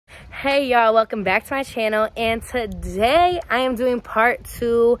Hey y'all, welcome back to my channel, and today I am doing part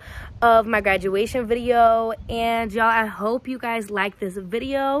 2 of my graduation video. And y'all, I hope you guys like this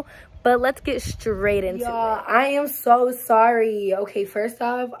video, but let's get straight into it. I am so sorry. Okay, first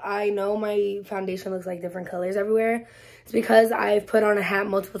off, I know my foundation looks like different colors everywhere. It's because I've put on a hat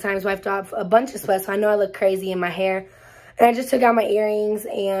multiple times, wiped off a bunch of sweat, so I know I look crazy in my hair. And I just took out my earrings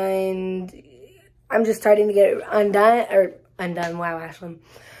and I'm just starting to get undone. Wow, Ashlyn.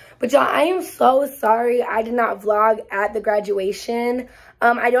 But y'all, I am so sorry I did not vlog at the graduation.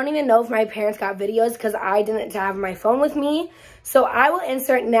 I don't even know if my parents got videos because I didn't have my phone with me. So I will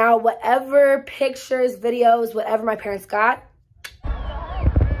insert now whatever pictures, videos, whatever my parents got.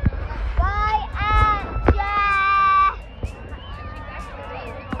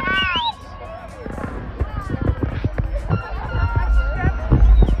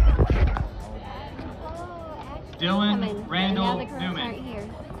 Dylan Randall Newman.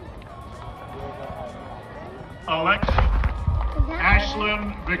 Alexa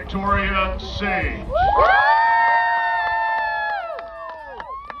Ashlyn Victoria Sage.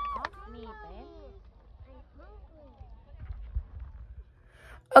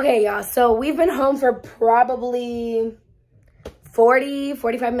 Okay, y'all, so we've been home for probably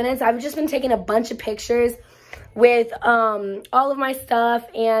 45 minutes. I've just been taking a bunch of pictures with all of my stuff,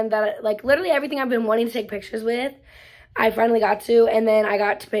 and that, like, literally everything I've been wanting to take pictures with, I finally got to. And then I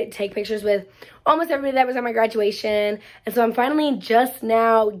got to take pictures with almost everybody that was at my graduation. And so I'm finally just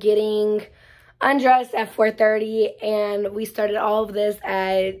now getting undressed at 4:30, and we started all of this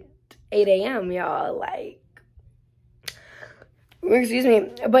at 8 a.m., y'all. Like, excuse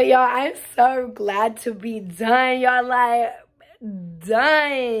me. But y'all, I'm so glad to be done, y'all. Like,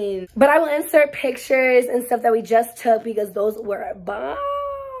 done. But I will insert pictures and stuff that we just took because those were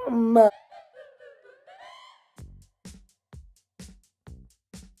bomb.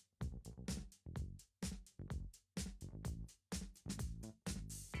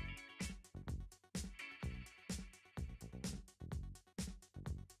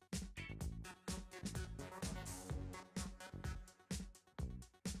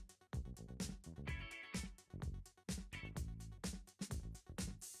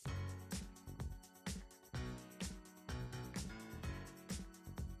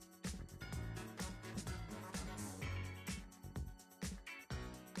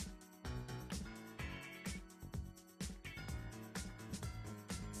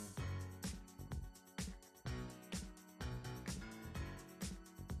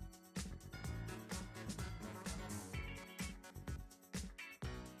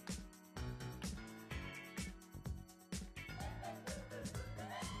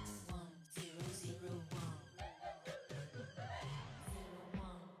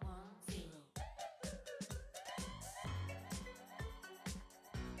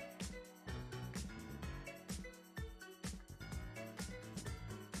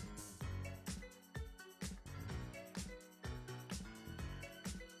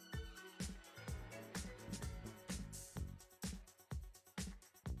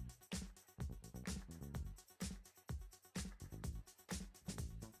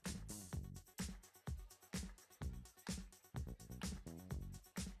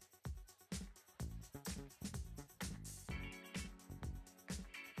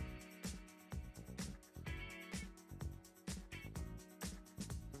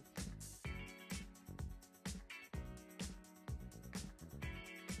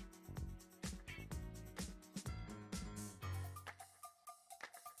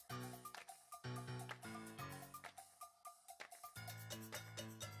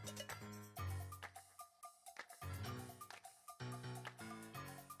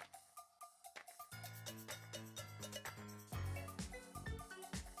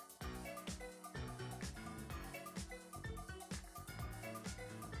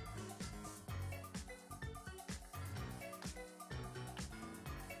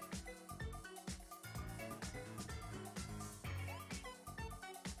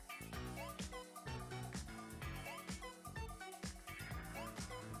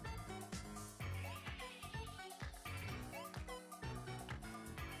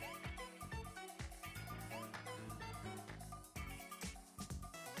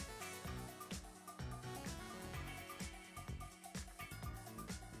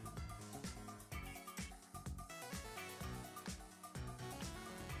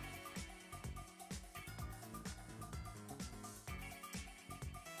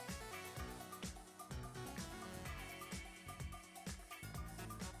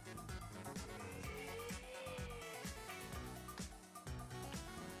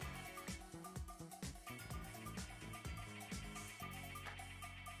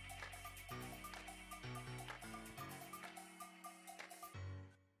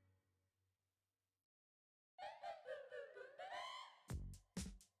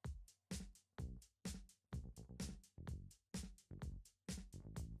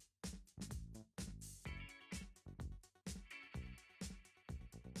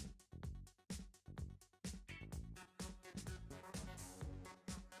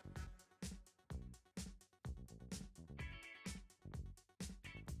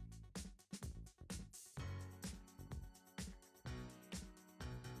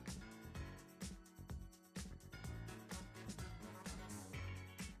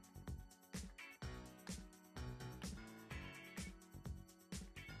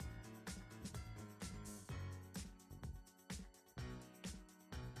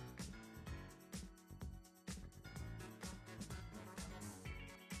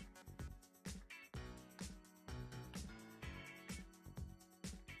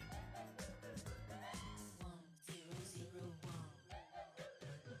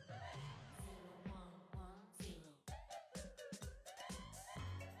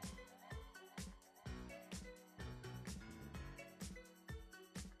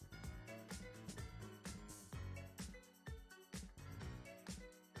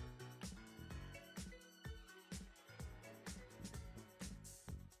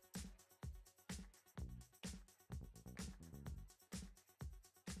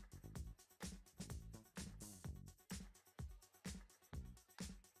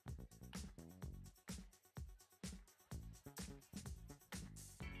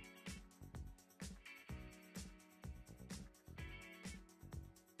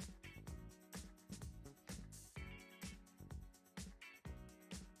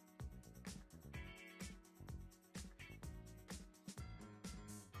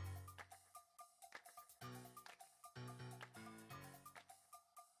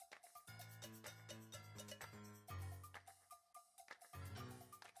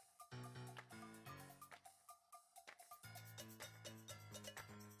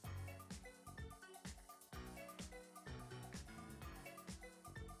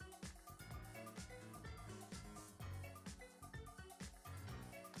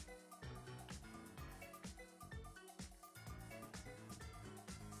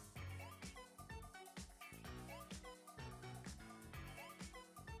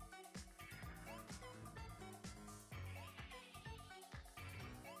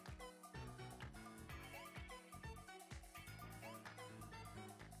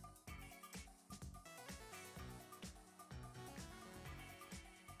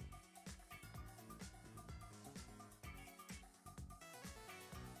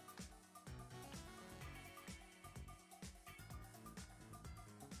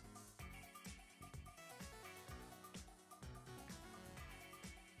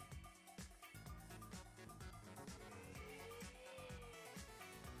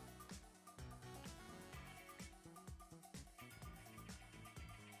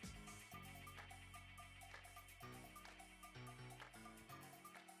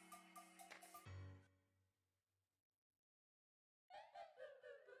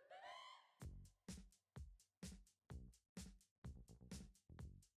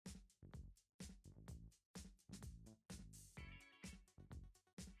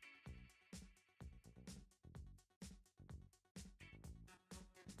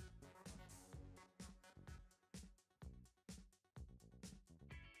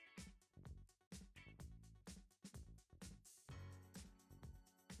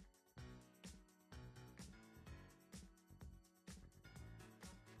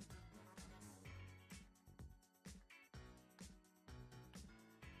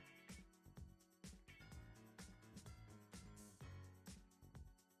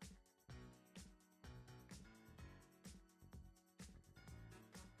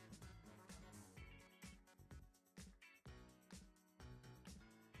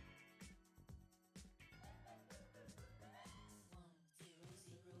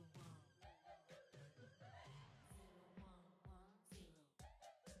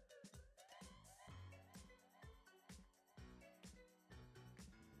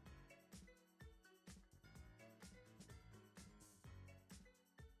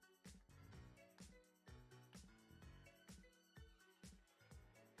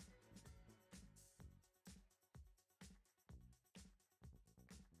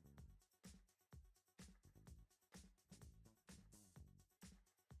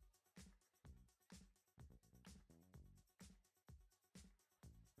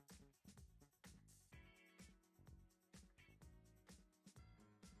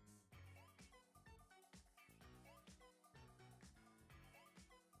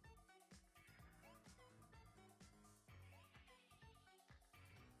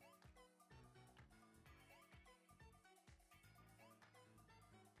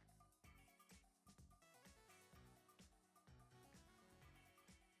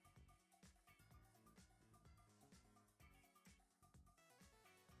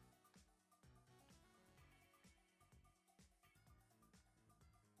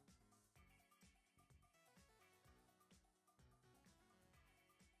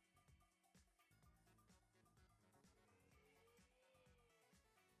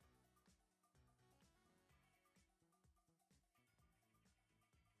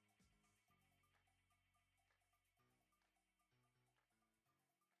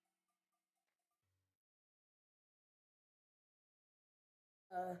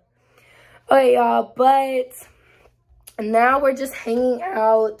 Okay, y'all, but now we're just hanging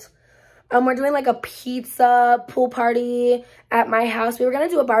out. We're doing like a pizza pool party at my house. We were gonna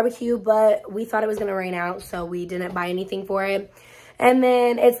do a barbecue, but we thought it was gonna rain out, so we didn't buy anything for it. And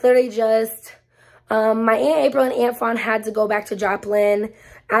then it's literally just my Aunt April and Aunt Fawn had to go back to Joplin.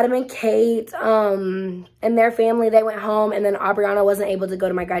 Adam and Kate and their family, they went home, and then Aubriana wasn't able to go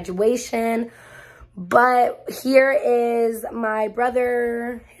to my graduation. But here is my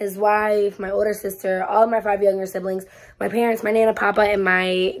brother, his wife, my older sister, all of my 5 younger siblings, my parents, my Nana, Papa, and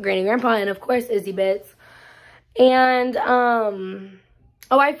my Granny, Grandpa, and of course, Izzy Bits. And, oh,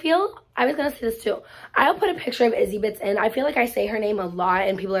 I was going to say this too. I'll put a picture of Izzy Bits in. I feel like I say her name a lot,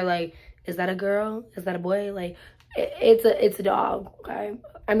 and people are like, is that a girl? Is that a boy? Like, it's a dog, okay?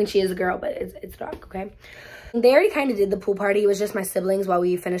 I mean, she is a girl, but it's a dog, okay? They already kind of did the pool party. It was just my siblings while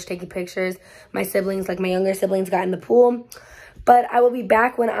we finished taking pictures. My siblings, like my younger siblings, got in the pool. But I will be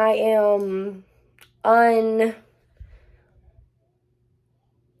back when I am on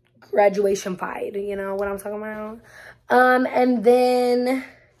graduation-fied. You know what I'm talking about? And then,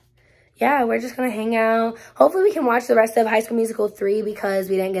 yeah, we're just going to hang out. Hopefully we can watch the rest of High School Musical 3 because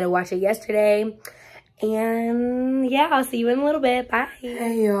we didn't get to watch it yesterday. And yeah, I'll see you in a little bit. Bye.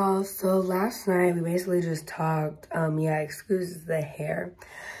 Hey y'all, so last night we basically just talked, yeah, excuse the hair.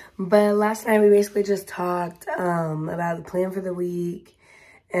 But last night we basically just talked about the plan for the week.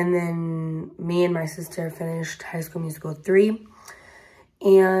 And then me and my sister finished High School Musical 3.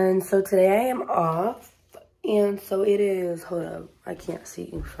 And so today I am off. And so it is, hold up, I can't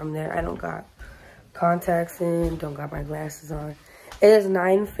see from there. I don't got contacts in, don't got my glasses on. It is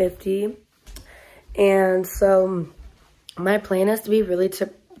 9:50. And so my plan is to be really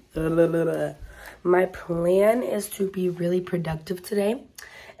productive today and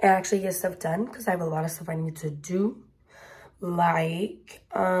actually get stuff done because I have a lot of stuff I need to do, like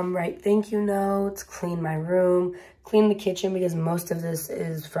write thank you notes, clean my room, clean the kitchen because most of this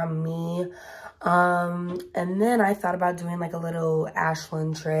is from me. And then I thought about doing like a little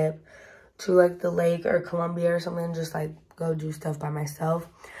Ashland trip to like the lake or Columbia or something, just like go do stuff by myself.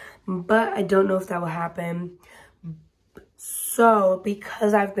 But I don't know if that will happen. So,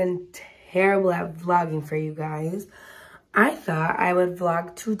 because I've been terrible at vlogging for you guys, I thought I would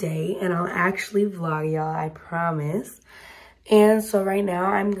vlog today. And I'll actually vlog, y'all, I promise. And so right now,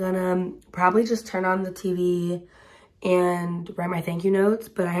 I'm gonna probably just turn on the TV and write my thank you notes.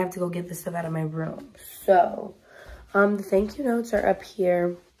 But I have to go get this stuff out of my room. So, the thank you notes are up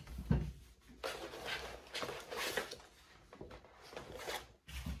here.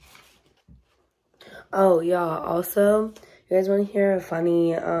 Oh, y'all, also, you guys want to hear a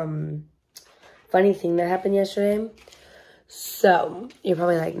funny thing that happened yesterday? So, you're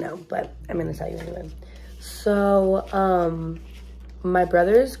probably like, no, but I'm going to tell you anyway. So, my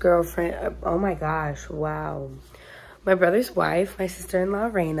brother's girlfriend, oh my gosh, wow. My brother's wife, my sister-in-law,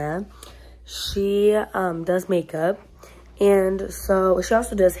 Raina, she does makeup. And so, she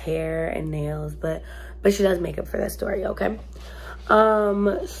also does hair and nails, but she does makeup for that story, okay?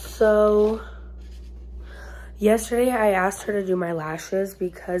 So yesterday, I asked her to do my lashes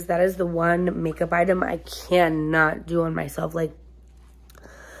because that is the one makeup item I cannot do on myself. Like,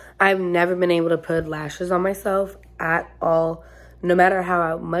 I've never been able to put lashes on myself at all. No matter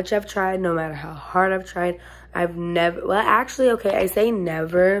how much I've tried, no matter how hard I've tried, I've never, well, actually, okay, I say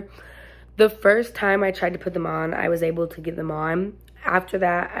never. The first time I tried to put them on, I was able to get them on. After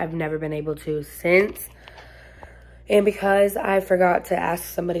that, I've never been able to since. And because I forgot to ask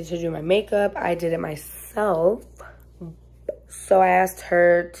somebody to do my makeup, I did it myself. So I asked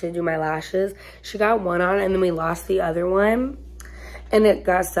her to do my lashes. She got one on and then we lost the other one. And it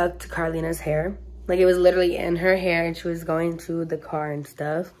got stuck to Carlina's hair. Like, it was literally in her hair and she was going to the car and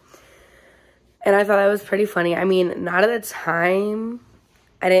stuff. And I thought that was pretty funny. I mean, not at the time.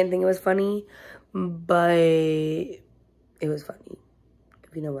 I didn't think it was funny. But it was funny.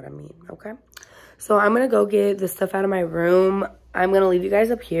 If you know what I mean, okay? So I'm going to go get the stuff out of my room. I'm going to leave you guys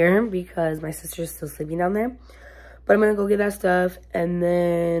up here because my sister's still sleeping down there. But I'm going to go get that stuff and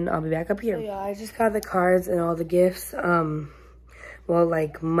then I'll be back up here. So yeah, I just got the cards and all the gifts. Well,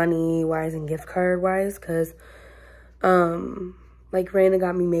 like money-wise and gift card-wise because, like, Raina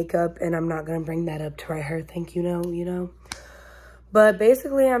got me makeup and I'm not going to bring that up to write her thank you note, you know. But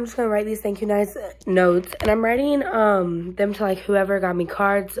basically, I'm just going to write these thank you notes. And I'm writing them to, like, whoever got me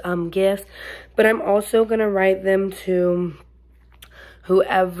cards, gifts. But I'm also going to write them to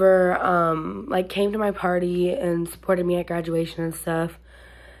whoever, like, came to my party and supported me at graduation and stuff.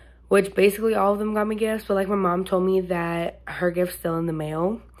 Which basically all of them got me gifts. But, like, my mom told me that her gift's still in the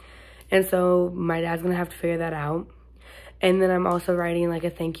mail. And so my dad's going to have to figure that out. And then I'm also writing like a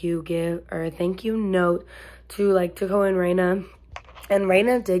thank you gift or a thank you note to like Taco and Raina. And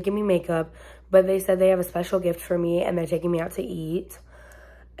Raina did give me makeup, but they said they have a special gift for me and they're taking me out to eat.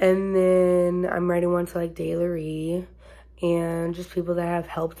 And then I'm writing one to like Daylery and just people that have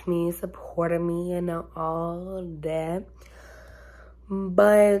helped me, supported me, and all that.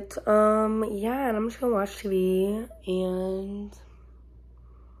 But yeah, and I'm just gonna watch TV and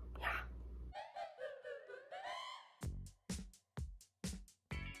yeah.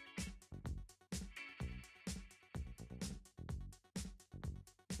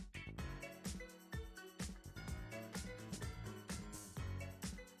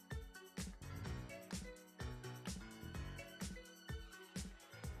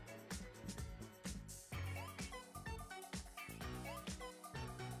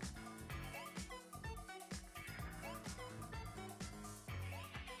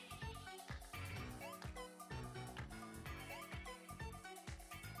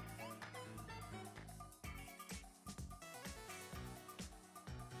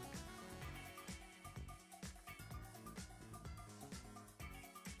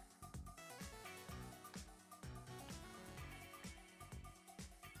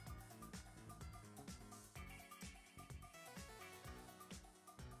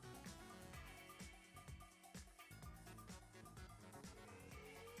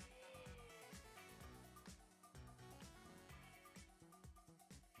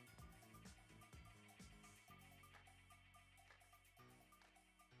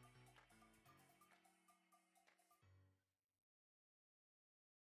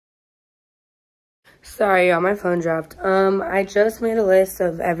 Sorry, y'all, my phone dropped. I just made a list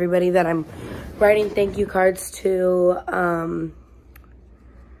of everybody that I'm writing thank you cards to.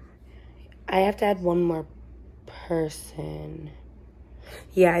 I have to add one more person.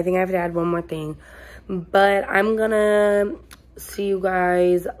 Yeah, I think I have to add one more thing. But I'm gonna see you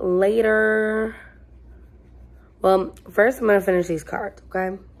guys later. Well, first I'm gonna finish these cards,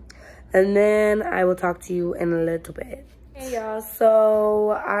 okay? And then I will talk to you in a little bit. Hey y'all,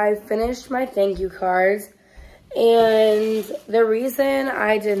 so I finished my thank you cards, and the reason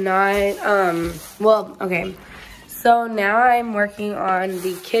I did not, well, okay, so now I'm working on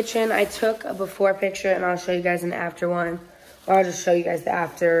the kitchen. I took a before picture and I'll show you guys an after one, or I'll just show you guys the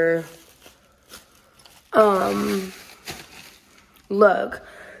after, look.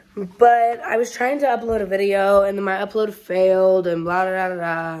 But I was trying to upload a video and then my upload failed and blah, blah, blah,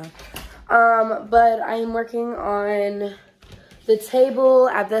 blah. But I'm working on the table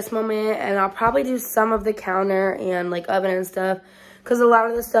at this moment, and I'll probably do some of the counter and like oven and stuff, because a lot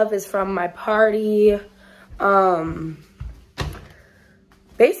of the stuff is from my party.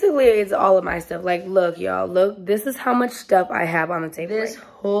 Basically it's all of my stuff. Like, look y'all, look, this is how much stuff I have on the table. This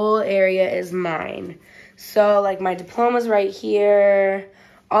whole area is mine. So like my diploma's right here.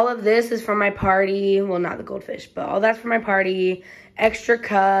 All of this is from my party. Well, not the goldfish, but all that's from my party. Extra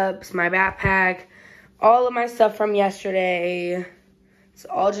cups, my backpack, all of my stuff from yesterday. It's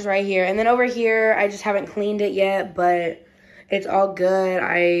all just right here. And then over here, I just haven't cleaned it yet, but it's all good.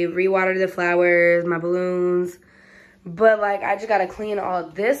 I re-watered the flowers, my balloons. But like, I just gotta clean all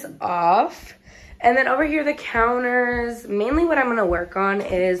this off. And then over here, the counters, mainly what I'm gonna work on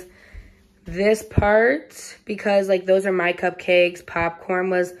is this part, because like those are my cupcakes. Popcorn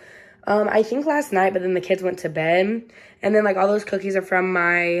was, I think last night, but then the kids went to bed. And then like all those cookies are from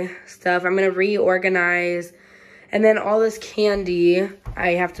my stuff. I'm gonna reorganize. And then all this candy,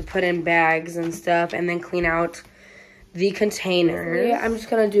 I have to put in bags and stuff and then clean out the containers. Yeah, I'm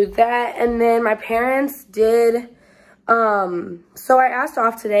just gonna do that. And then my parents did, so I asked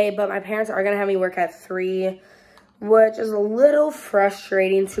off today, but my parents are gonna have me work at 3, which is a little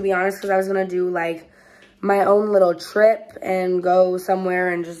frustrating, to be honest, because I was gonna do like my own little trip and go somewhere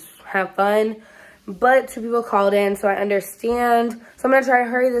and just have fun. But 2 people called in, so I understand. So I'm gonna try to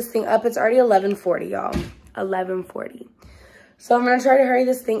hurry this thing up. It's already 11:40, y'all. 11:40. So I'm gonna try to hurry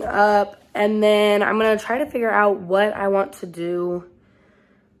this thing up, and then I'm gonna try to figure out what I want to do,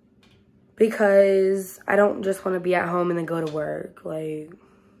 because I don't just want to be at home and then go to work. Like,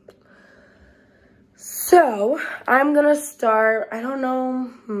 so I'm gonna start, I don't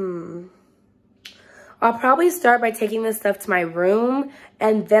know, I'll probably start by taking this stuff to my room,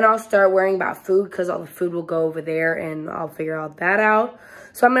 and then I'll start worrying about food, because all the food will go over there and I'll figure all that out.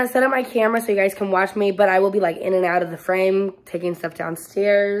 So I'm gonna set up my camera so you guys can watch me, but I will be like in and out of the frame, taking stuff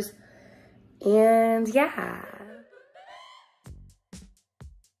downstairs. And yeah.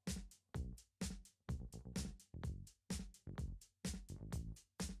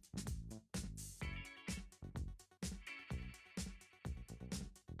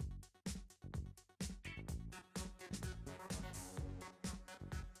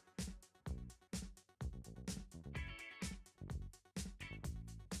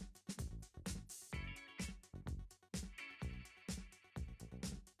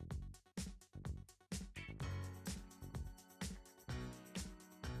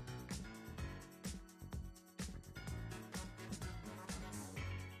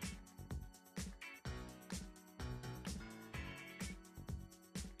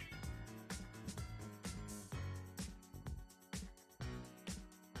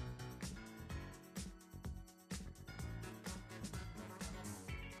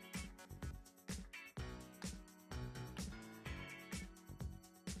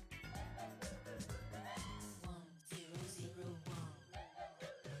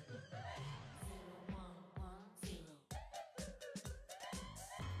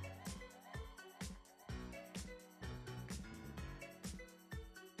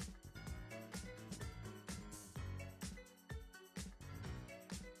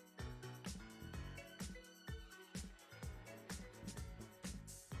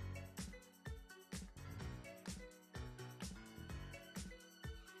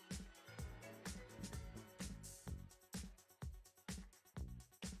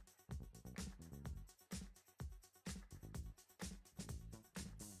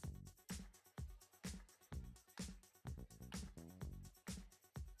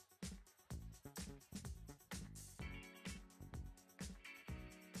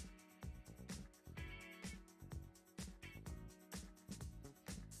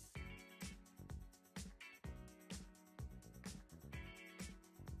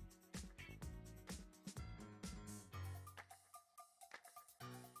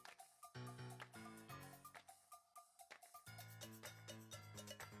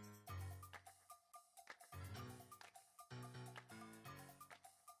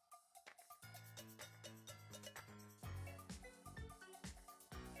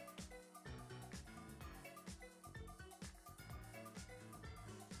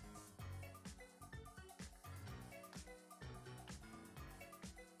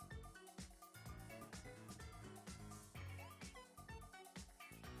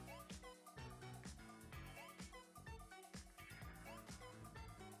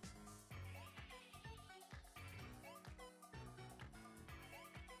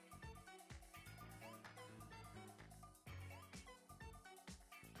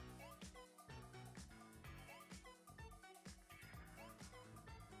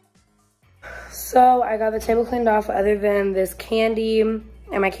 So I got the table cleaned off other than this candy and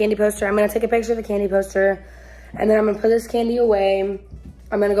my candy poster. I'm gonna take a picture of the candy poster and then I'm gonna put this candy away.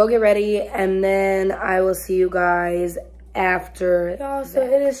 I'm gonna go get ready and then I will see you guys after. Y'all, so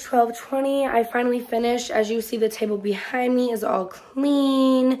it is 12:20. I finally finished. As you see, the table behind me is all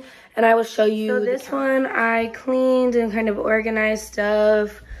clean and I will show you. So this one I cleaned and kind of organized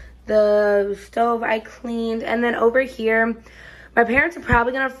stuff. The stove I cleaned, and then over here, my parents are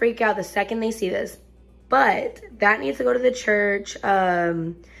probably gonna freak out the second they see this, but that needs to go to the church.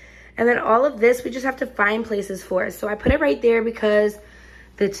 And then all of this, we just have to find places for. So I put it right there because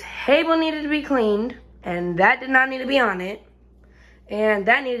the table needed to be cleaned, and that did not need to be on it. And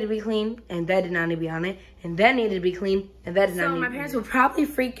that needed to be cleaned, and that did not need to be on it. And that needed to be cleaned, and that did not need to be on it. So my parents will probably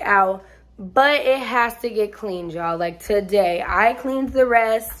freak out, but it has to get cleaned, y'all. Like today, I cleaned the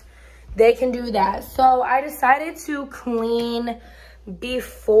rest. They can do that. So I decided to clean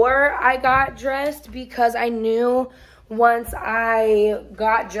before I got dressed because I knew once I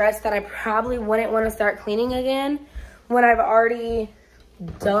got dressed that I probably wouldn't want to start cleaning again when I've already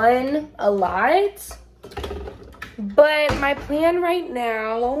done a lot. But my plan right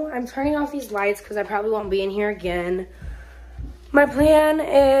now, I'm turning off these lights because I probably won't be in here again. My plan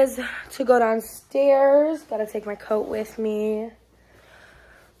is to go downstairs. Gotta take my coat with me.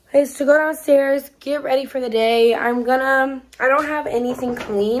 Is to go downstairs, get ready for the day. I don't have anything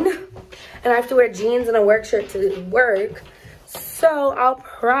clean. And I have to wear jeans and a work shirt to work. So I'll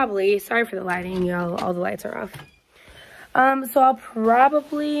probably, sorry for the lighting, y'all, all the lights are off. So I'll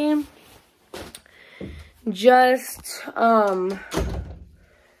probably just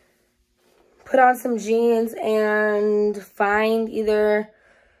put on some jeans and find either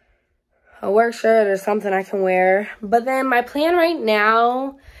a work shirt or something I can wear. But then my plan right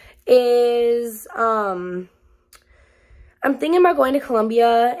now is I'm thinking about going to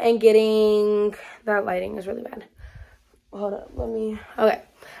Columbia and getting, that lighting is really bad. Hold up, okay.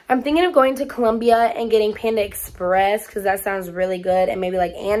 I'm thinking of going to Columbia and getting Panda Express because that sounds really good, and maybe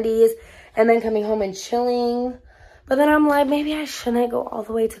like Andy's, and then coming home and chilling. But then I'm like, maybe I shouldn't go all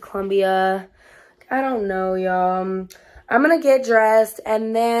the way to Columbia. I don't know, y'all. I'm gonna get dressed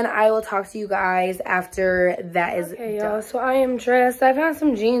and then I will talk to you guys after that is done. Y'all, so I am dressed. I've had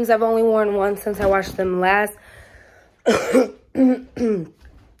some jeans. I've only worn one since I washed them last. I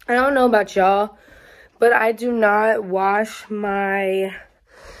don't know about y'all, but I do not wash my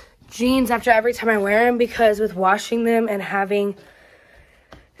jeans after every time I wear them because with washing them and having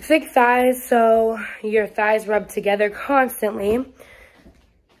thick thighs, so your thighs rub together constantly,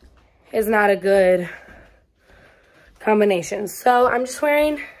 is not a good combination. So I'm just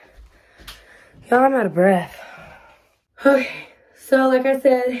wearing, y'all, I'm out of breath. Okay, so like I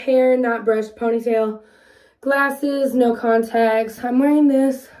said, hair not brushed, ponytail, glasses, no contacts. I'm wearing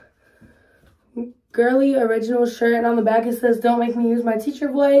this girly original shirt, and on the back it says, "Don't make me use my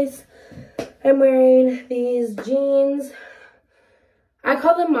teacher voice." I'm wearing these jeans. I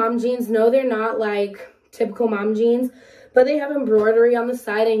call them mom jeans. No, they're not like typical mom jeans, but they have embroidery on the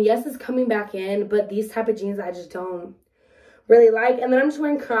side, and yes, it's coming back in, but these type of jeans I just don't really like. And then I'm just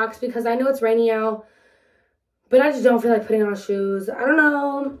wearing Crocs because I know it's rainy out, but I just don't feel like putting on shoes. I don't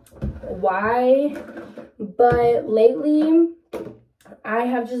know why, but lately I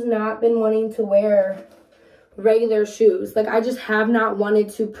have just not been wanting to wear regular shoes. Like, I just have not wanted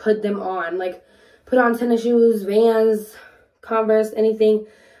to put them on, like put on tennis shoes, Vans, Converse, anything.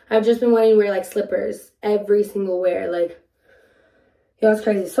 I've just been wanting to wear like slippers every single wear. Like, yo, it's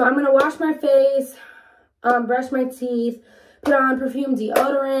crazy. So I'm gonna wash my face, brush my teeth, put on perfume,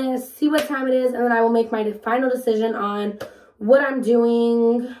 deodorant, see what time it is, and then I will make my final decision on what I'm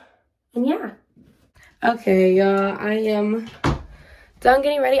doing. And yeah. Okay, y'all, I am done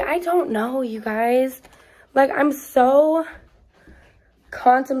getting ready. I don't know, you guys. Like, I'm so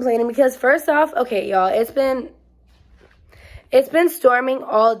contemplating because first off, okay, y'all, it's been storming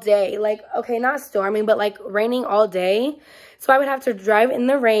all day. Like, okay, not storming, but like raining all day. So I would have to drive in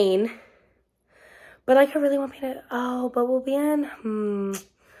the rain. But like, I really want me to, but we'll be in,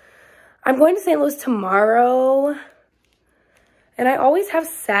 I'm going to St. Louis tomorrow. And I always have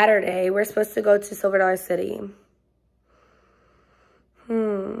Saturday. We're supposed to go to Silver Dollar City.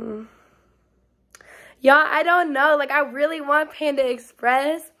 Y'all, I don't know. Like, I really want Panda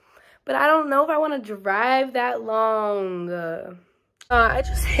Express, but I don't know if I want to drive that long. I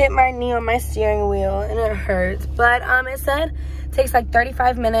just hit my knee on my steering wheel and it hurts. But it said it takes like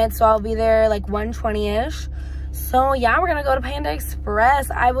 35 minutes, so I'll be there like 1:20-ish. So yeah, we're gonna go to Panda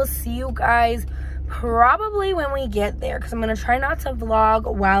Express. I will see you guys probably when we get there because I'm gonna try not to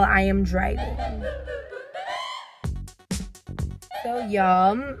vlog while I am driving. So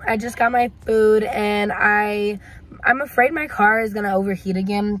y'all, I just got my food and I'm afraid my car is gonna overheat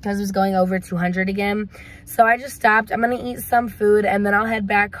again because it's going over 200 again. So I just stopped. I'm gonna eat some food and then I'll head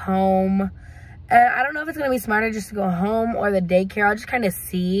back home. And I don't know if it's gonna be smarter just to go home or the daycare. I'll just kind of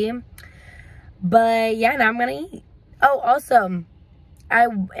see. But yeah, now I'm gonna eat. Oh, also, I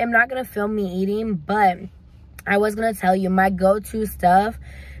am not gonna film me eating, but I was gonna tell you my go-to stuff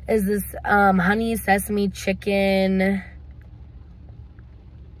is this honey sesame chicken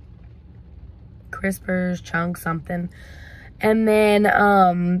crispers, chunks, something. And then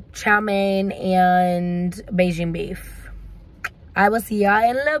chow mein and Beijing beef. I will see y'all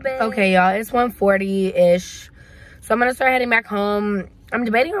in a little bit. Okay, y'all, it's 1:40-ish. So I'm gonna start heading back home. I'm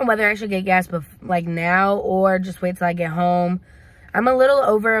debating on whether I should get gas like now or just wait till I get home. I'm a little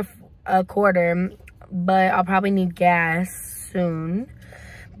over a quarter, but I'll probably need gas soon.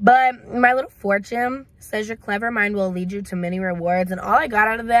 But my little fortune says your clever mind will lead you to many rewards. And all I got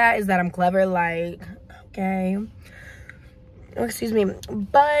out of that is that I'm clever, like, okay. Oh, excuse me.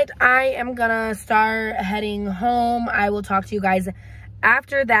 But I am gonna start heading home. I will talk to you guys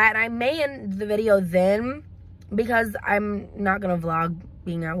after that. I may end the video then because I'm not gonna vlog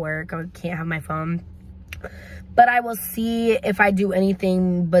being at work. I can't have my phone. But I will see if I do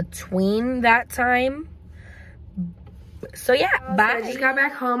anything between that time. So yeah, bye. So I just got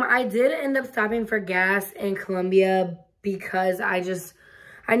back home. I did end up stopping for gas in Columbia because I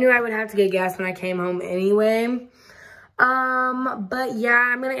knew I would have to get gas when I came home anyway. But yeah,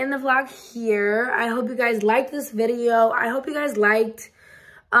 I'm gonna end the vlog here. I hope you guys liked this video. I hope you guys liked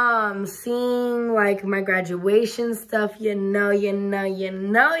seeing like my graduation stuff, you know,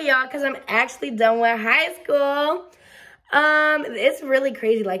 y'all, because I'm actually done with high school. It's really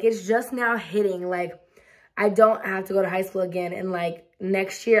crazy. Like, it's just now hitting, like, I don't have to go to high school again, and like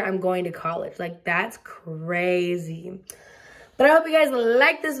next year I'm going to college. Like, that's crazy. But I hope you guys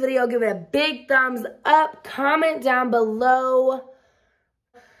like this video. Give it a big thumbs up, comment down below,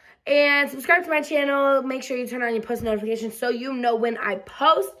 and subscribe to my channel. Make sure you turn on your post notifications so you know when I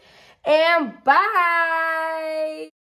post. And bye.